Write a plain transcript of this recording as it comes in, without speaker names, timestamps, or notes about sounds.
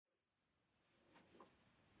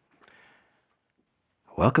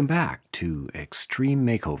Welcome back to Extreme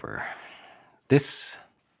Makeover. This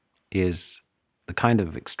is the kind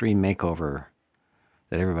of extreme makeover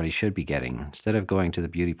that everybody should be getting. Instead of going to the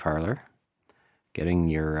beauty parlor, getting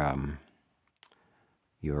your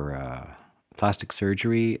plastic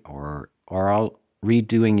surgery or all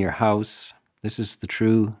redoing your house, this is the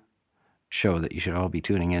true show that you should all be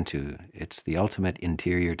tuning into. It's the ultimate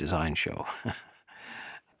interior design show.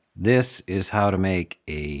 This is how to make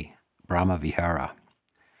a Brahma Vihara,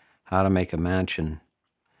 how to make a mansion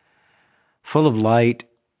full of light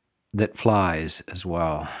that flies as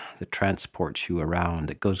well, that transports you around,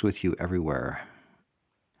 that goes with you everywhere,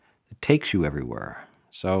 that takes you everywhere.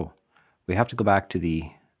 So we have to go back to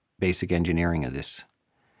the basic engineering of this.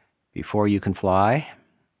 Before you can fly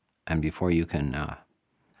and before you can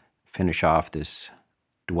finish off this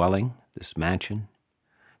dwelling, this mansion,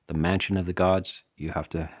 the mansion of the gods, you have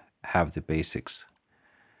to have the basics.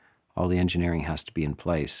 All the engineering has to be in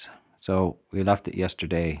place. So we left it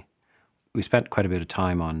yesterday. We spent quite a bit of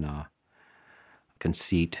time on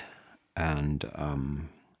conceit and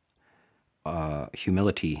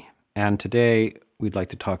humility. And today we'd like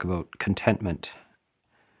to talk about contentment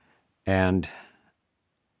and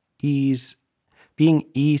ease, being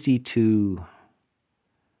easy to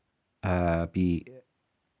be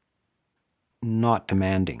not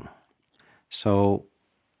demanding. So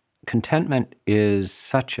contentment is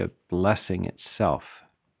such a blessing itself.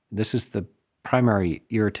 This is the primary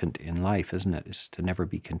irritant in life, isn't it? Is to never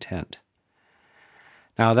be content.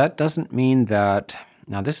 Now, that doesn't mean that,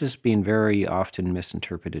 now this has been very often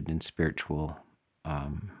misinterpreted in spiritual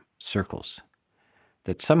circles,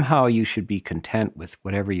 that somehow you should be content with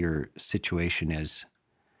whatever your situation is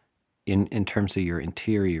in terms of your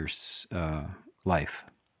interior life.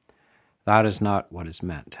 That is not what is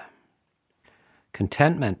meant.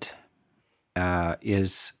 Contentment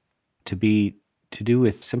is to do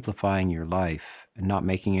with simplifying your life and not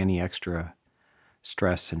making any extra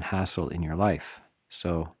stress and hassle in your life.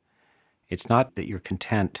 So it's not that you're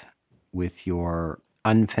content with your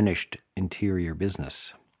unfinished interior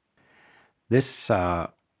business. This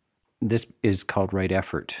is called right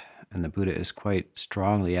effort, and the Buddha is quite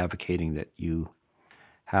strongly advocating that you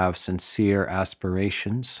have sincere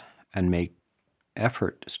aspirations and make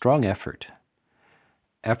effort, strong effort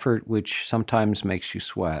which sometimes makes you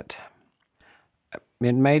sweat.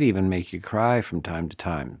 It might even make you cry from time to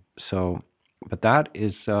time. So, but that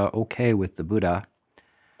is okay with the Buddha.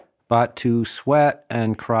 But to sweat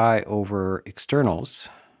and cry over externals,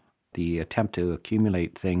 the attempt to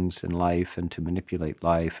accumulate things in life and to manipulate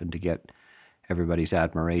life and to get everybody's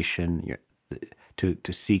admiration, to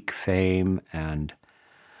seek fame and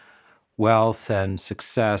wealth and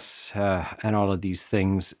success and all of these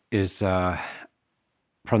things is,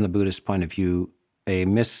 from the Buddhist point of view, a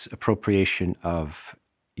misappropriation of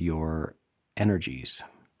your energies.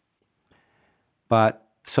 But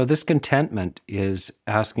so this contentment is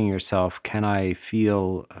asking yourself, can I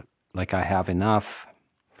feel like I have enough?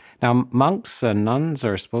 Now, monks and nuns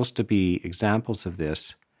are supposed to be examples of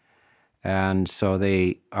this. And so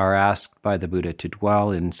they are asked by the Buddha to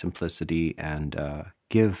dwell in simplicity and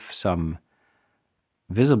give some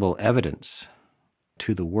visible evidence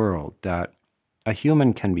to the world that a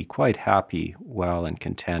human can be quite happy, well, and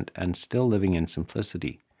content, and still living in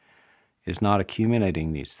simplicity, is not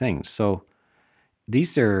accumulating these things. So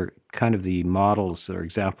these are kind of the models or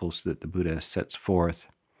examples that the Buddha sets forth.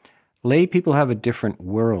 Lay people have a different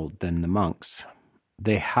world than the monks.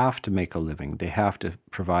 They have to make a living. They have to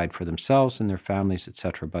provide for themselves and their families,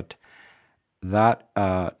 etc. But that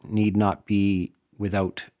need not be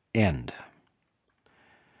without end.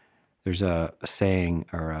 There's a saying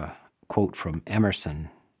or a quote from Emerson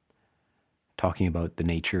talking about the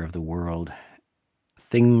nature of the world.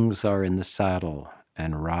 Things are in the saddle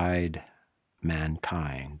and ride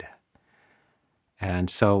mankind. And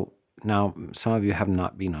so now some of you have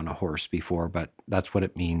not been on a horse before, but that's what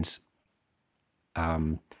it means.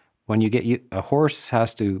 When you get a horse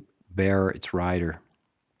has to bear its rider.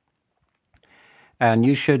 And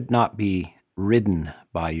you should not be ridden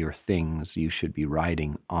by your things. You should be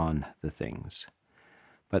riding on the things.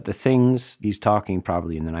 But the things, he's talking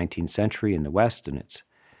probably in the 19th century in the West, and it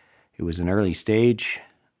was an early stage.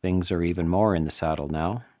 Things are even more in the saddle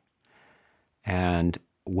now and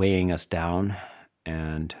weighing us down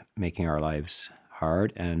and making our lives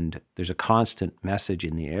hard. And there's a constant message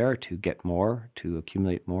in the air to get more, to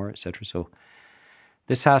accumulate more, etc. So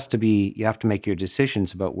this has to be, you have to make your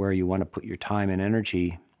decisions about where you want to put your time and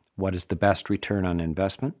energy. What is the best return on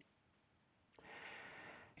investment?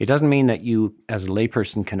 It doesn't mean that you, as a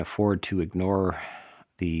layperson, can afford to ignore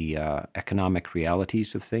the economic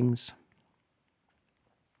realities of things.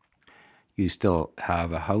 You still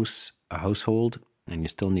have a household, and you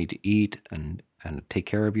still need to eat and take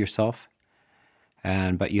care of yourself.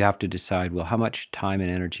 But you have to decide, well, how much time and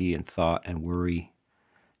energy and thought and worry,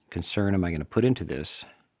 concern am I going to put into this?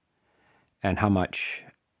 And how much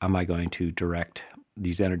am I going to direct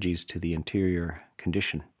these energies to the interior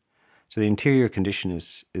condition? So the interior condition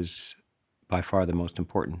is by far the most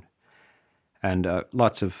important. And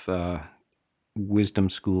lots of wisdom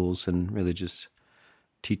schools and religious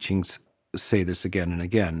teachings say this again and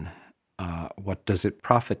again. What does it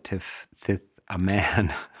profiteth a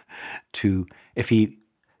man to if he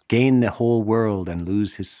gain the whole world and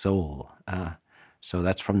lose his soul? So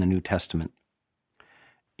that's from the New Testament.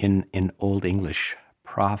 In Old English,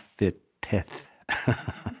 profiteth.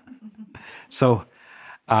 So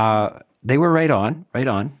they were right on, right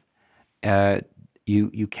on.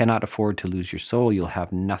 You cannot afford to lose your soul. You'll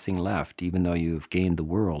have nothing left, even though you've gained the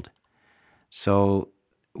world. So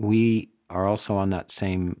we are also on that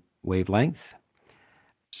same wavelength.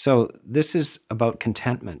 So this is about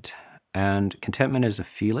contentment. And contentment is a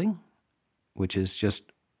feeling, which is just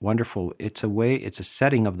wonderful. It's a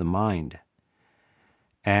setting of the mind.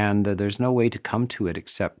 And there's no way to come to it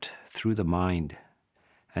except through the mind,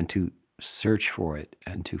 and to search for it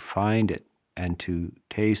and to find it and to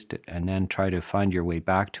taste it and then try to find your way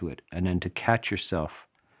back to it, and then to catch yourself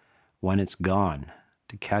when it's gone,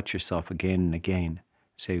 to catch yourself again and again.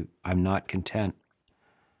 Say, I'm not content.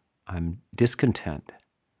 I'm discontent.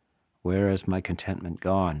 Where is my contentment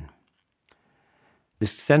gone?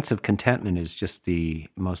 This sense of contentment is just the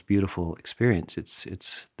most beautiful experience.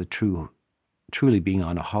 It's the truly being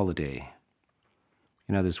on a holiday.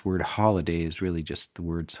 You know, this word holiday is really just the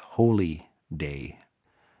words holy day.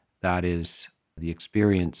 That is the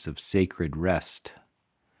experience of sacred rest.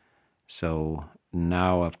 So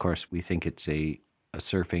now, of course, we think it's a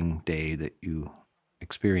surfing day that you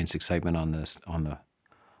experience excitement on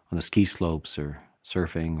the ski slopes, or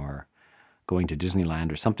surfing, or going to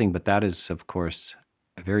Disneyland or something. But that is, of course,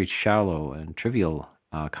 a very shallow and trivial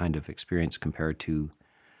kind of experience compared to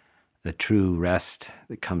the true rest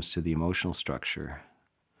that comes to the emotional structure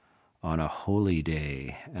on a holy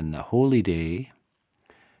day. And the holy day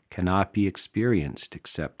cannot be experienced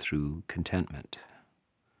except through contentment.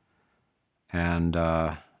 And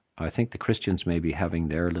I think the Christians may be having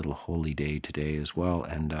their little holy day today as well.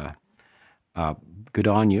 And good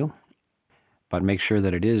on you. But make sure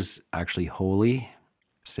that it is actually holy,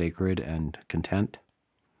 sacred, and content,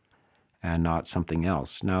 and not something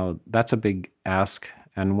else. Now, that's a big ask,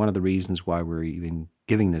 and one of the reasons why we're even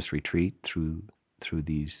giving this retreat through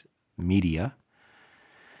these media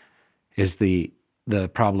is the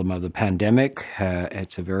problem of the pandemic.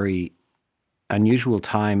 It's a very unusual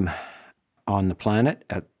time on the planet.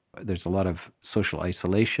 There's a lot of social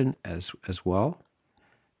isolation as well.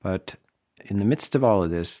 But in the midst of all of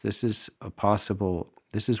this, this is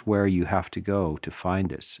where you have to go to find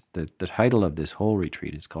this. The title of this whole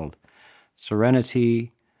retreat is called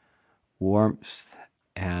Serenity, Warmth,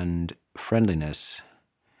 and Friendliness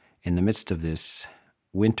in the midst of this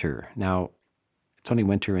winter. Now, it's only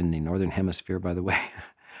winter in the Northern Hemisphere, by the way.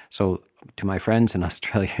 So to my friends in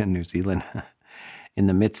Australia and New Zealand, in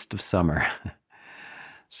the midst of summer,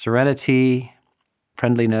 serenity,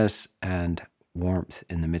 friendliness, and warmth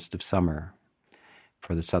in the midst of summer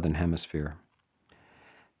for the Southern Hemisphere.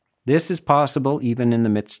 This is possible even in the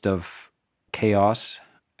midst of chaos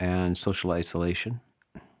and social isolation.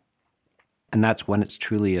 And that's when it's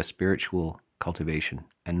truly a spiritual cultivation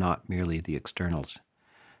and not merely the externals.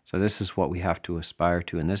 So this is what we have to aspire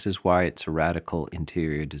to, and this is why it's a radical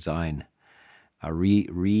interior design, a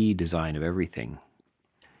redesign of everything.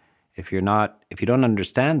 If you don't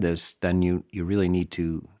understand this, then you really need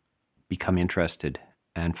to become interested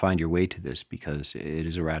and find your way to this, because it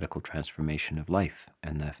is a radical transformation of life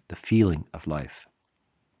and the feeling of life.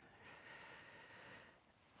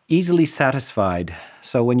 Easily satisfied.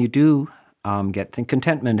 So when you do get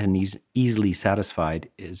contentment, and easily satisfied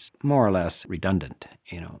is more or less redundant.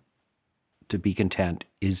 To be content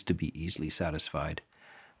is to be easily satisfied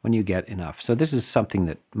when you get enough. So this is something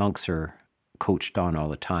that monks are coached on all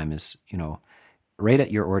the time. Is right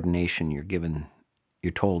at your ordination,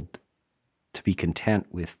 you're told to be content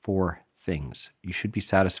with 4 things. You should be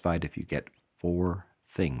satisfied if you get 4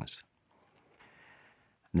 things.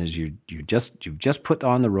 And as you've just put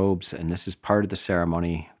on the robes, and this is part of the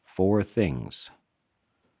ceremony. 4 things.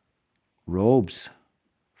 Robes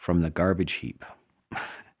from the garbage heap.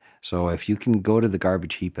 So if you can go to the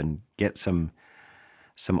garbage heap and get some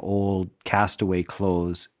old castaway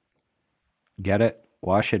clothes, get it,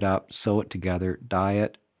 wash it up, sew it together, dye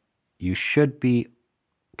it, you should be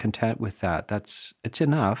content with that. It's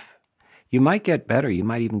enough. You might get better. You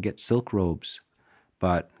might even get silk robes.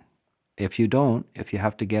 But if you don't, if you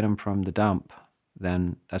have to get them from the dump,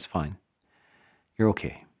 then that's fine. You're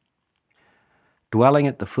okay. Dwelling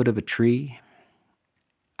at the foot of a tree,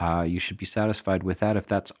 you should be satisfied with that. If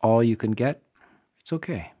that's all you can get, it's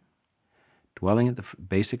okay. Dwelling at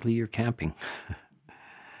basically you're camping.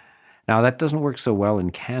 Now, that doesn't work so well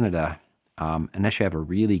in Canada, unless you have a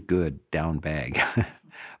really good down bag.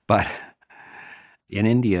 But in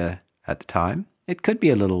India at the time, it could be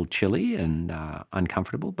a little chilly and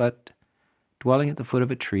uncomfortable, but dwelling at the foot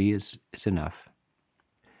of a tree is enough.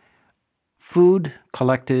 Food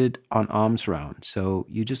collected on alms rounds. So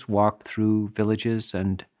you just walk through villages,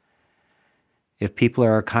 and if people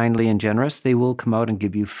are kindly and generous, they will come out and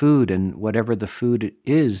give you food. And whatever the food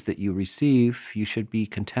is that you receive, you should be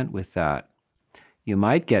content with that. You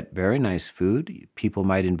might get very nice food. People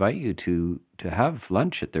might invite you to have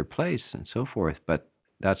lunch at their place and so forth, but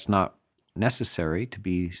that's not necessary to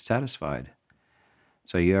be satisfied.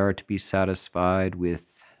 So you are to be satisfied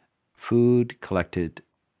with food collected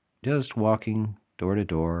just walking door to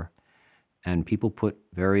door, and people put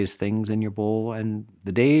various things in your bowl. And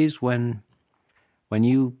the days when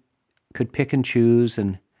you could pick and choose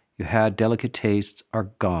and you had delicate tastes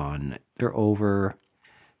are gone. They're over.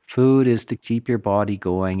 Food is to keep your body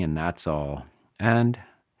going, and that's all. And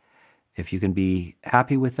if you can be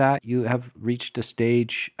happy with that, you have reached a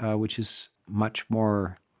stage which is much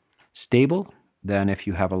more stable than if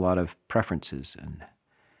you have a lot of preferences and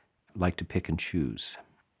like to pick and choose.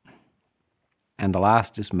 And the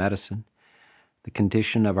last is medicine, the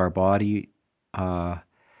condition of our body.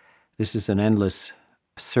 This is an endless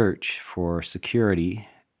search for security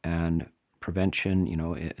and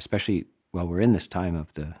prevention, especially while we're in this time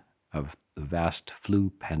of the vast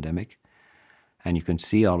flu pandemic. And you can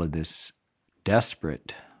see all of this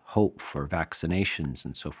desperate hope for vaccinations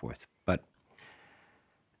and so forth. But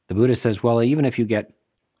the Buddha says, well, even if you get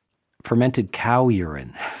fermented cow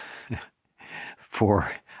urine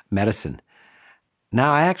for medicine.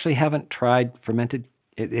 Now, I actually haven't tried fermented.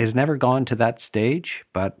 It has never gone to that stage,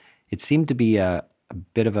 but it seemed to be a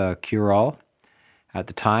bit of a cure-all. At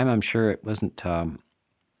the time, I'm sure it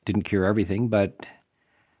didn't cure everything, but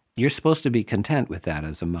you're supposed to be content with that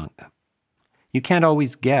as a monk. You can't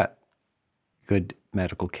always get good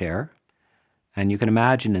medical care. And you can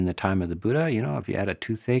imagine in the time of the Buddha, if you had a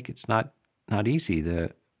toothache, it's not easy.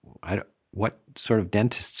 What sort of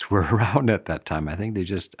dentists were around at that time? I think they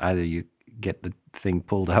just either you get the thing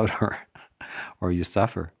pulled out or you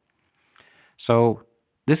suffer. So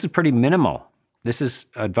this is pretty minimal. This is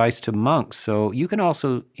advice to monks. So you can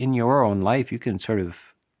also, in your own life, you can sort of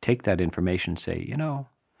take that information and say,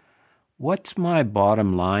 what's my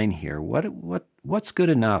bottom line here? What's good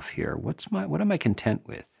enough here? What am I content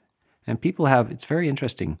with? And people it's very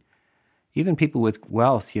interesting. Even people with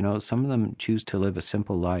wealth, some of them choose to live a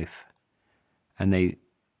simple life, and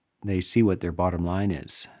they see what their bottom line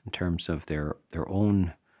is in terms of their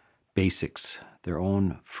own basics, their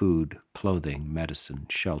own food, clothing, medicine,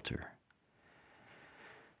 shelter.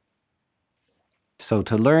 So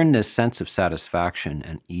to learn this sense of satisfaction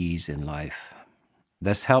and ease in life,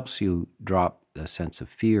 this helps you drop the sense of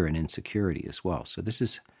fear and insecurity as well. So this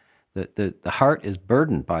is the heart is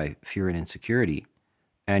burdened by fear and insecurity,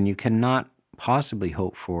 and you cannot possibly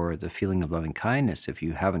hope for the feeling of loving kindness if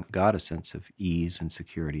you haven't got a sense of ease and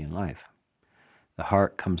security in life. The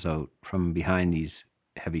heart comes out from behind these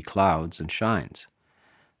heavy clouds and shines.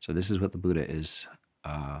 So this is what the Buddha is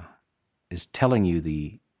telling you,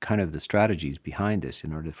 the kind of the strategies behind this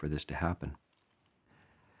in order for this to happen.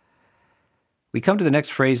 We come to the next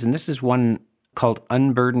phrase, and this is one called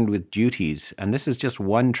unburdened with duties. And this is just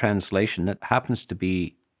one translation that happens to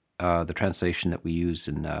be the translation that we use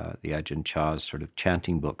in the Ajahn Chah's sort of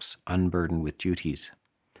chanting books, unburdened with duties.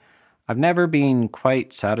 I've never been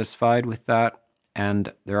quite satisfied with that,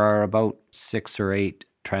 and there are about 6 or 8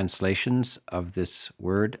 translations of this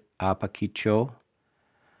word, apakiccho.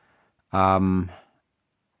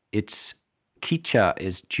 It's kicha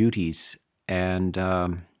is duties, and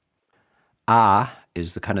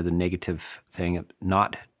is the kind of the negative thing,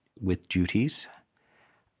 not with duties.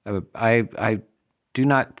 I do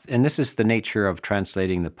not, and this is the nature of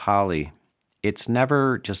translating the Pali. It's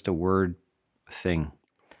never just a word thing.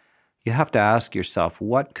 You have to ask yourself,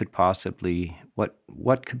 what could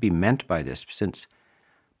be meant by this? Since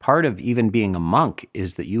part of even being a monk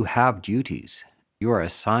is that you have duties. You are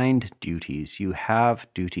assigned duties. You have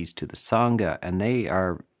duties to the Sangha, and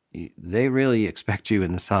they really expect you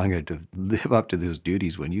in the Sangha to live up to those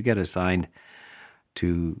duties. When you get assigned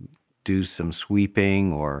to do some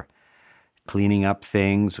sweeping or cleaning up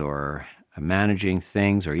things or managing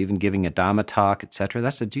things, or even giving a Dhamma talk, etc.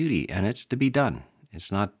 That's a duty, and it's to be done.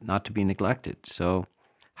 It's not to be neglected. So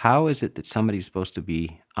how is it that somebody's supposed to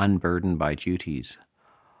be unburdened by duties,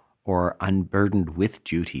 or unburdened with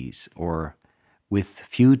duties, or with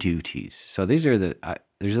few duties? So these are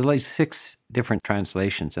there's at least 6 different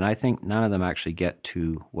translations, and I think none of them actually get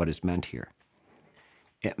to what is meant here.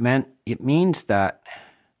 It means that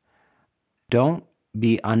don't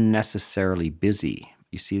be unnecessarily busy.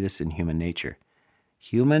 You see this in human nature.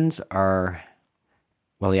 Humans are,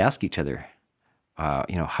 well, they ask each other,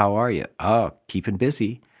 how are you? Oh, keeping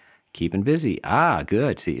busy, keeping busy. Ah,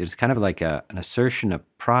 good. See, it's kind of like an assertion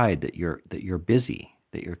of pride that you're busy,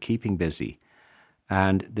 that you're keeping busy.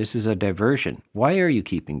 And this is a diversion. Why are you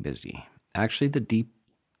keeping busy? Actually, the deep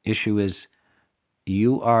issue is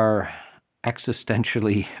you are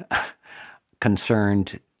existentially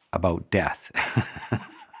concerned about death.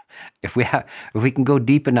 If we can go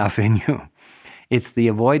deep enough in you, it's the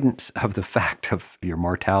avoidance of the fact of your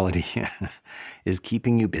mortality is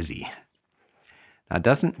keeping you busy. Now, it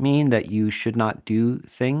doesn't mean that you should not do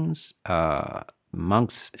things.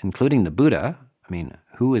 Monks, including the Buddha, I mean,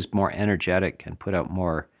 who is more energetic and put out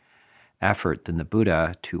more effort than the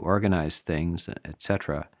Buddha to organize things,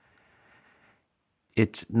 etc.?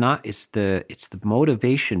 It's the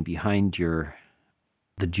motivation behind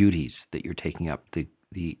the duties that you're taking up,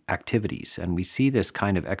 the activities. And we see this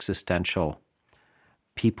kind of existential,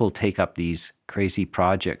 people take up these crazy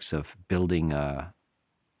projects of building a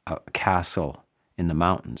castle in the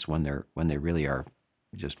mountains when they really are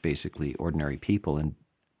just basically ordinary people and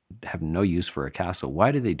have no use for a castle.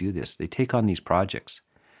 Why do they do this? They take on these projects,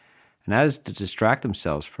 and that is to distract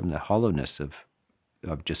themselves from the hollowness of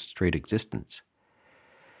just straight existence.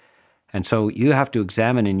 And so you have to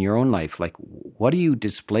examine in your own life, like, what are you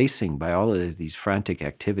displacing by all of these frantic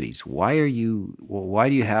activities? Why do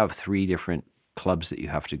you have 3 different clubs that you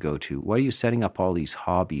have to go to? Why are you setting up all these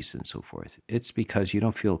hobbies and so forth? It's because you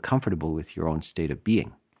don't feel comfortable with your own state of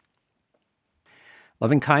being.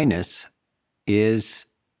 Loving kindness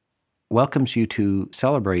welcomes you to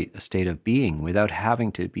celebrate a state of being without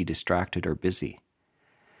having to be distracted or busy.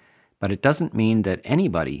 But it doesn't mean that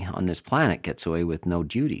anybody on this planet gets away with no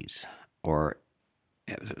duties or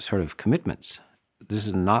sort of commitments. This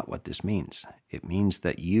is not what this means. It means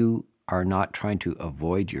that you are not trying to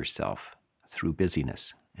avoid yourself through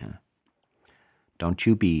busyness. Yeah. Don't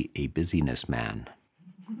you be a busyness man.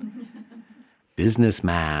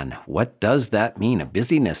 Businessman. What does that mean? A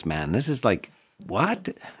busyness man. This is like, what?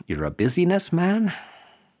 You're a busyness man?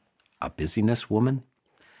 A busyness woman?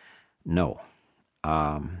 No.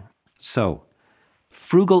 So,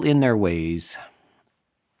 frugal in their ways.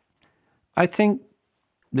 I think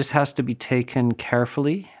this has to be taken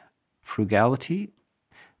carefully. Frugality.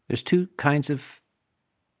 There's 2 kinds of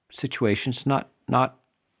situations, not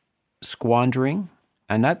squandering,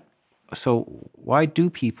 and that. So why do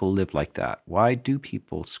people live like that? Why do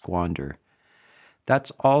people squander?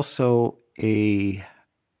 That's also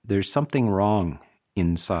there's something wrong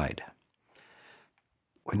inside.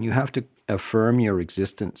 When you have to affirm your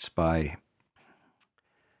existence by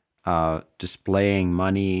displaying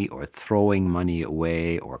money or throwing money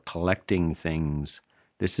away or collecting things,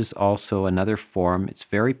 this is also another form. It's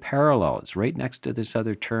very parallel. It's right next to this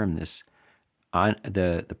other term,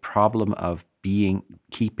 the problem of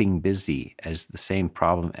keeping busy as the same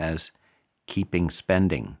problem as keeping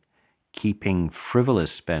spending, keeping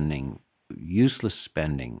frivolous spending, useless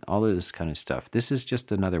spending, all of this kind of stuff. This is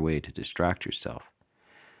just another way to distract yourself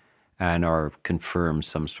or confirm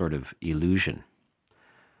some sort of illusion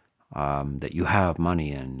that you have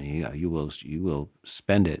money and you will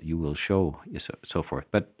spend it, you will show, so forth.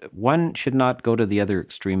 But one should not go to the other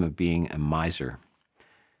extreme of being a miser.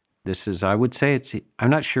 This is, I would say,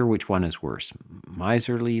 I'm not sure which one is worse,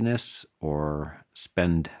 miserliness or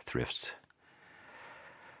spendthrifts.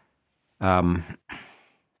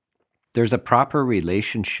 There's a proper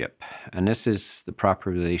relationship, and this is the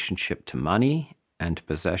proper relationship to money and to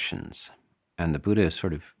possessions. And the Buddha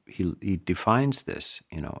he defines this,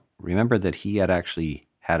 Remember that he had actually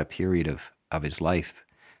had a period of his life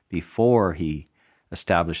before he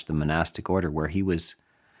established the monastic order where he was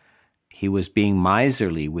being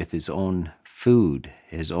miserly with his own food,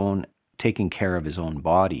 his own taking care of his own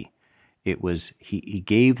body. It was he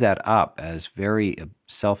gave that up as very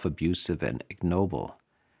self-abusive and ignoble.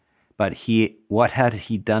 But what had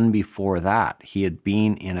he done before that? He had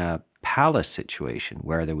been in a palace situation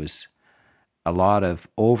where there was a lot of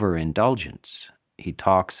overindulgence. He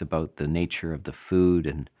talks about the nature of the food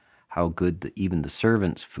and how good even the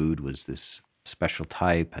servants' food was this special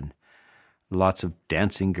type, and lots of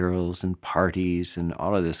dancing girls and parties and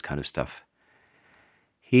all of this kind of stuff.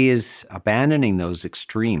 He is abandoning those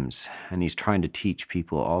extremes, and he's trying to teach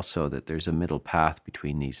people also that there's a middle path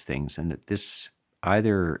between these things, and that this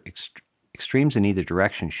either extremes in either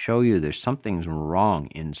direction show you there's something wrong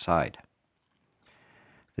inside.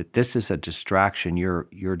 That this is a distraction.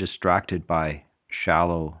 You're distracted by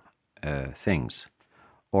shallow things,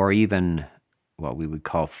 or even what we would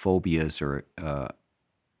call phobias or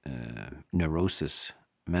neurosis,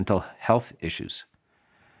 mental health issues.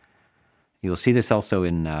 You'll see this also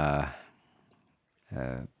in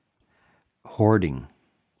hoarding.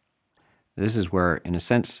 This is where, in a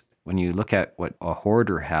sense, when you look at what a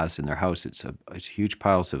hoarder has in their house, it's huge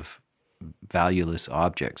piles of valueless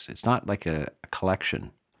objects. It's not like a collection.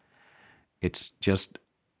 It's just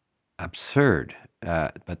absurd,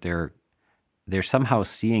 but they're somehow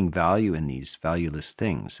seeing value in these valueless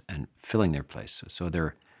things and filling their place. So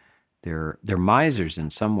they're misers in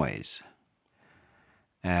some ways.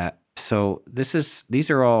 So these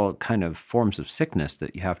are all kind of forms of sickness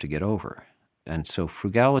that you have to get over. And so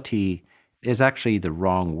frugality is actually the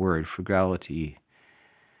wrong word. Frugality,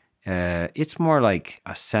 it's more like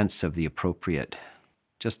a sense of the appropriate,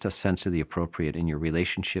 just a sense of the appropriate in your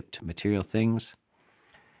relationship to material things,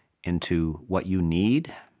 into what you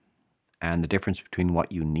need, and the difference between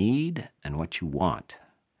what you need and what you want.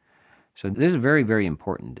 So this is very, very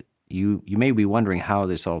important. You may be wondering how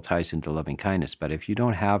this all ties into loving kindness, but if you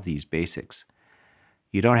don't have these basics,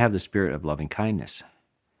 you don't have the spirit of loving kindness.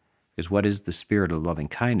 Because what is the spirit of loving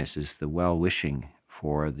kindness is the well-wishing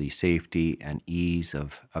for the safety and ease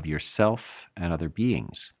of yourself and other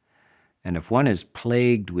beings. And if one is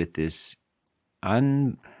plagued with this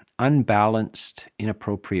unbalanced,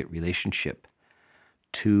 inappropriate relationship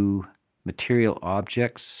to material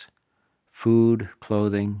objects, food,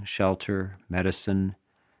 clothing, shelter, medicine,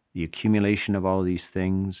 the accumulation of all these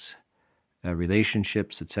things,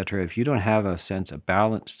 relationships, etc., if you don't have a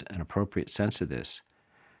balanced and appropriate sense of this,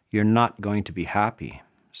 you're not going to be happy.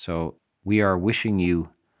 So we are wishing you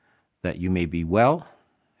that you may be well,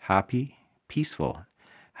 happy, peaceful.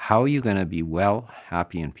 How are you going to be well,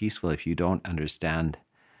 happy, and peaceful if you don't understand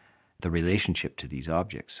the relationship to these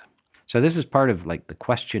objects? So this is part of like the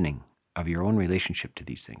questioning of your own relationship to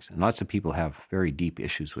these things. And lots of people have very deep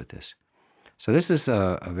issues with this. So this is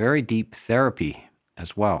a very deep therapy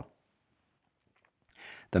as well.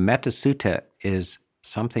 The Metta Sutta is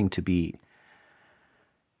something to be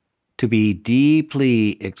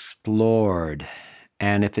deeply explored.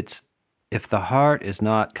 And if the heart is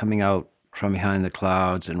not coming out from behind the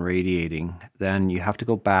clouds and radiating, then you have to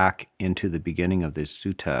go back into the beginning of this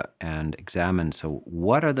sutta and examine, so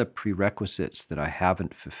what are the prerequisites that I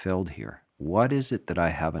haven't fulfilled here? What is it that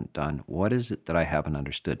I haven't done? What is it that I haven't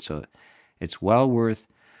understood? So it's well worth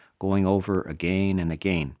going over again and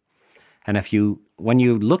again. And when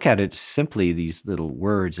you look at it, simply these little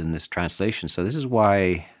words in this translation, so this is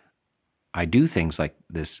why I do things like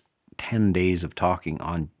this 10 days of talking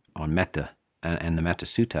on metta and the Metta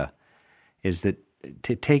Sutta, is that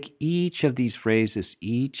to take each of these phrases,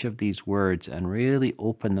 each of these words, and really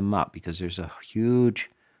open them up, because there's a huge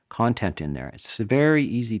content in there. It's very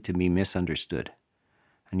easy to be misunderstood.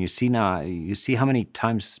 And you see how many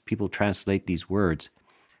times people translate these words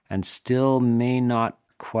and still may not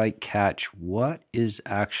quite catch what is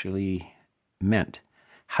actually meant.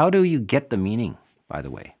 How do you get the meaning, by the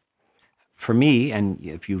way? For me, and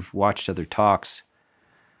if you've watched other talks,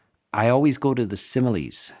 I always go to the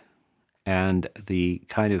similes. And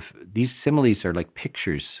these similes are like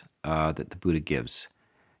pictures that the Buddha gives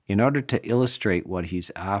in order to illustrate what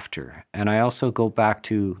he's after. And I also go back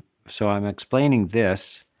to, so I'm explaining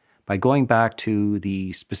this by going back to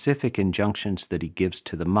the specific injunctions that he gives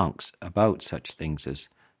to the monks about such things as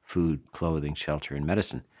food, clothing, shelter, and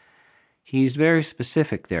medicine. He's very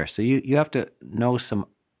specific there. So you have to know some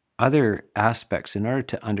other aspects. In order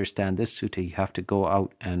to understand this sutta, you have to go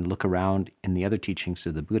out and look around in the other teachings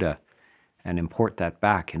of the Buddha and import that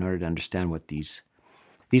back in order to understand what these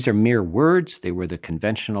are mere words. They were the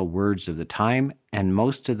conventional words of the time, and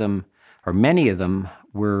most of them, or many of them,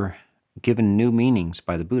 were given new meanings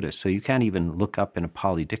by the Buddha. So you can't even look up in a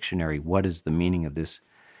Pali dictionary what is the meaning of this,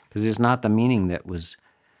 because it's not the meaning that was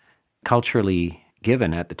culturally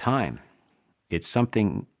given at the time. It's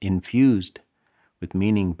something infused with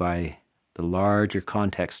meaning by the larger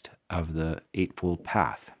context of the Eightfold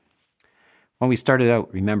Path. When we started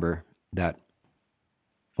out, remember that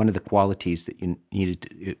one of the qualities that you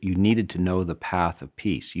needed to know the path of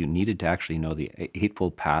peace. You needed to actually know the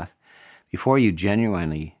Eightfold Path before you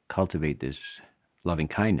genuinely cultivate this loving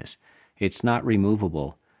kindness. It's not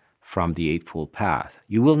removable from the Eightfold Path.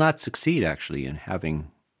 You will not succeed, actually, in having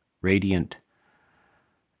radiant,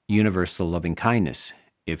 universal loving kindness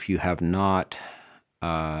if you have not,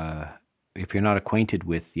 if you're not acquainted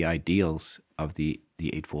with the ideals of the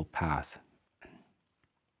Eightfold Path.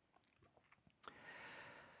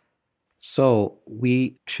 So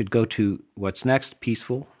we should go to what's next: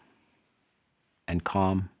 peaceful and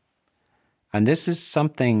calm. And this is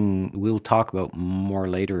something we'll talk about more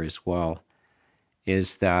later as well,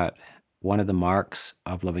 is that one of the marks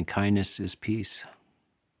of loving kindness is peace.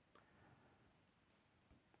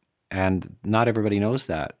 And not everybody knows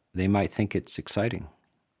that. They might think it's exciting,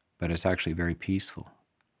 but it's actually very peaceful.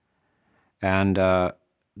 And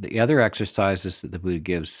the other exercises that the Buddha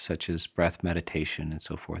gives, such as breath meditation and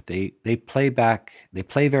so forth, they play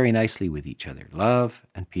very nicely with each other. Love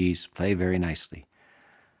and peace play very nicely.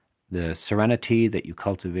 The serenity that you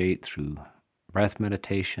cultivate through breath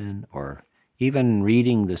meditation, or even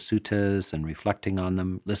reading the suttas and reflecting on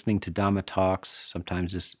them, listening to Dhamma talks,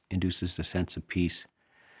 sometimes this induces a sense of peace,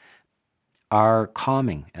 are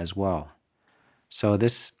calming as well. So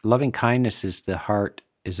this loving kindness is the heart,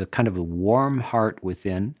 is a kind of a warm heart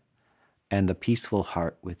within and the peaceful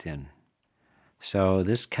heart within. So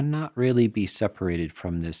this cannot really be separated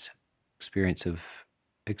from this experience of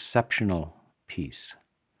exceptional peace.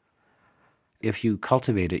 If you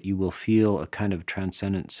cultivate it, you will feel a kind of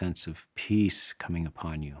transcendent sense of peace coming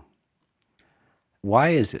upon you. Why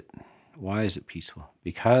is it? Why is it peaceful?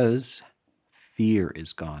 Because fear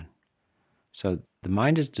is gone. So the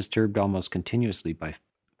mind is disturbed almost continuously by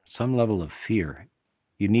some level of fear.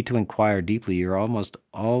 You need to inquire deeply. You're almost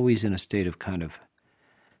always in a state of kind of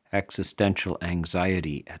existential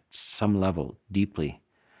anxiety at some level, deeply,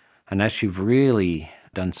 unless you've really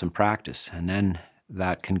done some practice, and then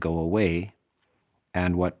that can go away.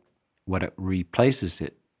 And what it replaces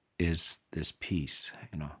it is this peace.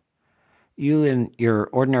 You in your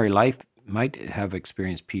ordinary life might have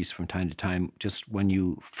experienced peace from time to time, just when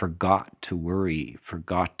you forgot to worry,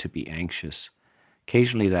 forgot to be anxious.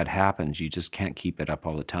 Occasionally that happens. You just can't keep it up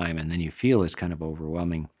all the time, and then you feel this kind of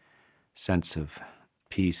overwhelming sense of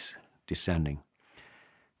peace descending.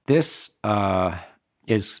 This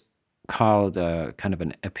is called kind of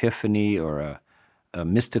an epiphany, or a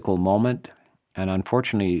mystical moment. And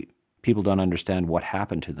unfortunately, people don't understand what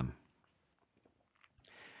happened to them.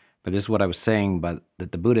 But this is what I was saying, but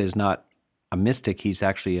that the Buddha is not a mystic. He's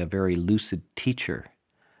actually a very lucid teacher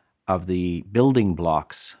of the building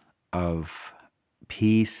blocks of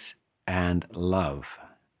peace and love,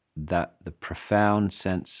 that the profound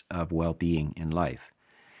sense of well-being in life.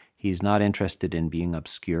 He's not interested in being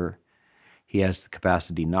obscure. He has the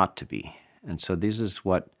capacity not to be. And so this is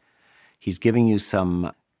what he's giving you,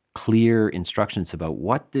 some clear instructions about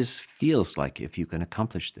what this feels like if you can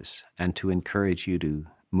accomplish this, and to encourage you to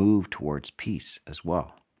move towards peace as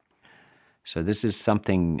well. So this is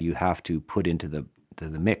something you have to put into the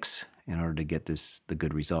mix in order to get the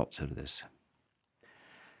good results out of this.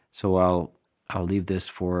 So I'll leave this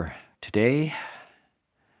for today.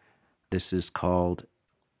 This is called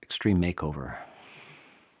Extreme Makeover.